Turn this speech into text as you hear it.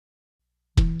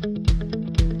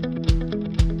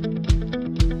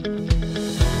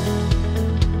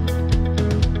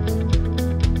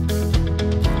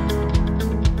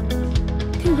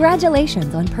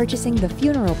Congratulations on purchasing the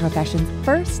funeral profession's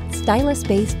first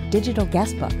stylus-based digital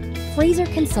guestbook, Frazer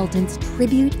Consultants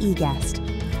Tribute eGuest.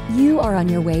 You are on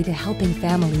your way to helping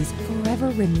families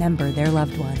forever remember their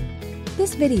loved one.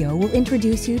 This video will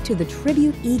introduce you to the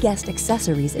Tribute eGuest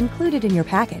accessories included in your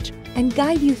package and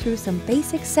guide you through some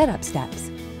basic setup steps.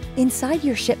 Inside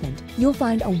your shipment, you'll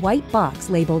find a white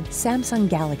box labeled Samsung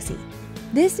Galaxy.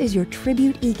 This is your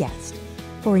Tribute eGuest.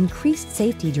 For increased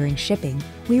safety during shipping,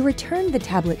 we returned the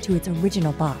tablet to its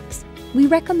original box. We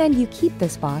recommend you keep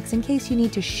this box in case you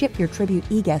need to ship your Tribute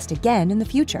eGuest again in the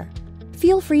future.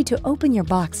 Feel free to open your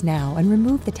box now and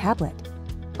remove the tablet.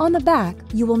 On the back,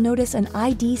 you will notice an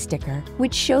ID sticker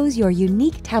which shows your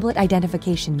unique tablet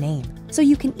identification name, so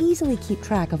you can easily keep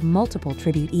track of multiple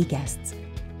Tribute eGuests.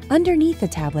 Underneath the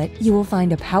tablet, you will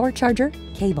find a power charger,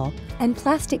 cable, and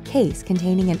plastic case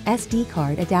containing an SD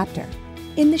card adapter.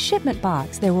 In the shipment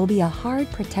box, there will be a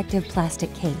hard protective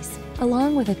plastic case,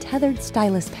 along with a tethered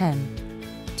stylus pen.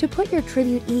 To put your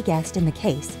Tribute eGuest in the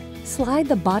case, slide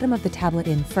the bottom of the tablet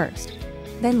in first,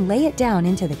 then lay it down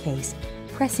into the case,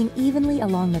 pressing evenly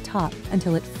along the top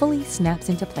until it fully snaps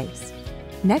into place.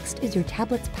 Next is your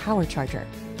tablet's power charger.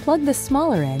 Plug the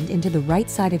smaller end into the right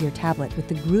side of your tablet with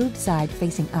the grooved side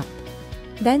facing up.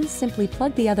 Then simply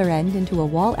plug the other end into a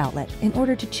wall outlet in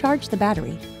order to charge the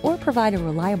battery or provide a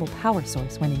reliable power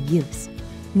source when in use.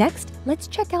 Next, let's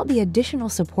check out the additional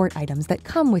support items that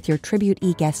come with your Tribute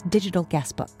eGuest digital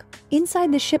guestbook.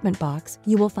 Inside the shipment box,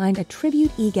 you will find a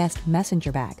Tribute eGuest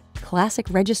messenger bag, classic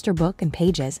register book and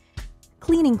pages,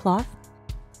 cleaning cloth,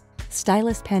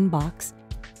 stylus pen box,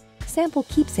 sample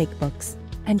keepsake books,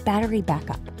 and battery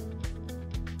backup.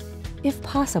 If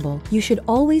possible, you should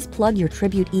always plug your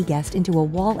Tribute eGuest into a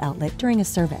wall outlet during a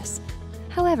service.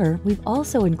 However, we've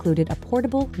also included a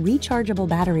portable, rechargeable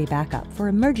battery backup for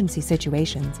emergency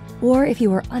situations, or if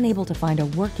you are unable to find a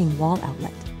working wall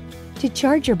outlet. To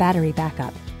charge your battery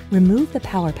backup, remove the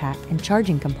power pack and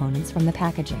charging components from the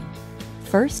packaging.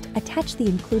 First, attach the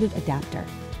included adapter.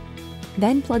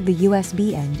 Then plug the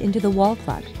USB end into the wall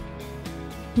plug.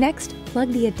 Next,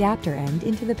 plug the adapter end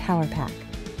into the power pack.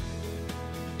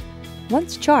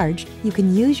 Once charged, you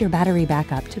can use your battery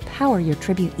backup to power your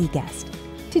Tribute eGuest.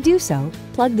 To do so,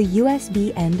 plug the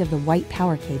USB end of the white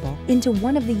power cable into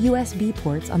one of the USB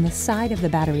ports on the side of the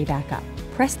battery backup.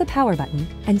 Press the power button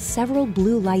and several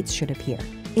blue lights should appear,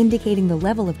 indicating the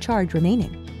level of charge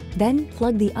remaining. Then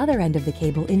plug the other end of the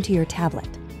cable into your tablet.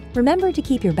 Remember to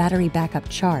keep your battery backup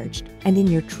charged and in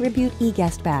your Tribute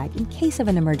eGuest bag in case of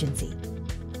an emergency.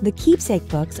 The keepsake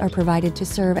books are provided to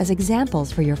serve as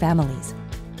examples for your families.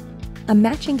 A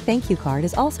matching thank you card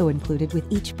is also included with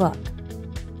each book.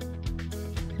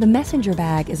 The messenger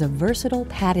bag is a versatile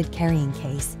padded carrying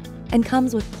case and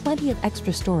comes with plenty of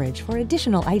extra storage for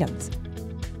additional items.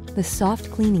 The soft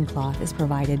cleaning cloth is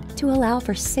provided to allow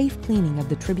for safe cleaning of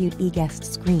the Tribute eGuest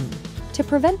screen. To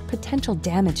prevent potential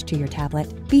damage to your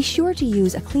tablet, be sure to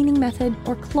use a cleaning method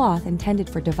or cloth intended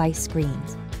for device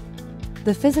screens.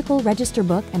 The physical register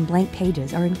book and blank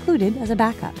pages are included as a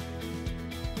backup.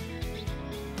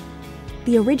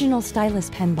 The original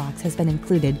stylus pen box has been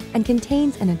included and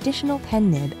contains an additional pen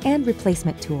nib and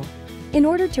replacement tool. In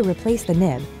order to replace the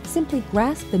nib, simply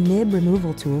grasp the nib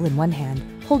removal tool in one hand,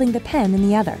 holding the pen in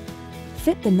the other.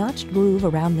 Fit the notched groove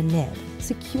around the nib,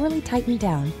 securely tighten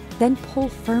down, then pull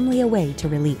firmly away to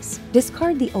release.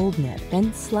 Discard the old nib,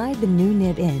 then slide the new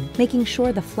nib in, making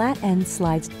sure the flat end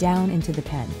slides down into the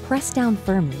pen. Press down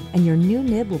firmly and your new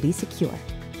nib will be secure.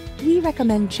 We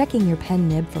recommend checking your pen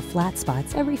nib for flat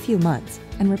spots every few months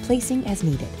and replacing as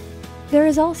needed. There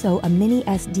is also a mini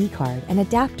SD card and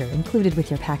adapter included with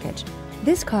your package.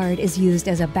 This card is used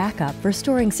as a backup for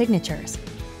storing signatures.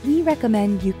 We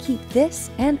recommend you keep this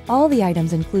and all the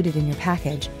items included in your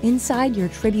package inside your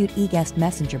Tribute eGuest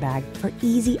messenger bag for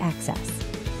easy access.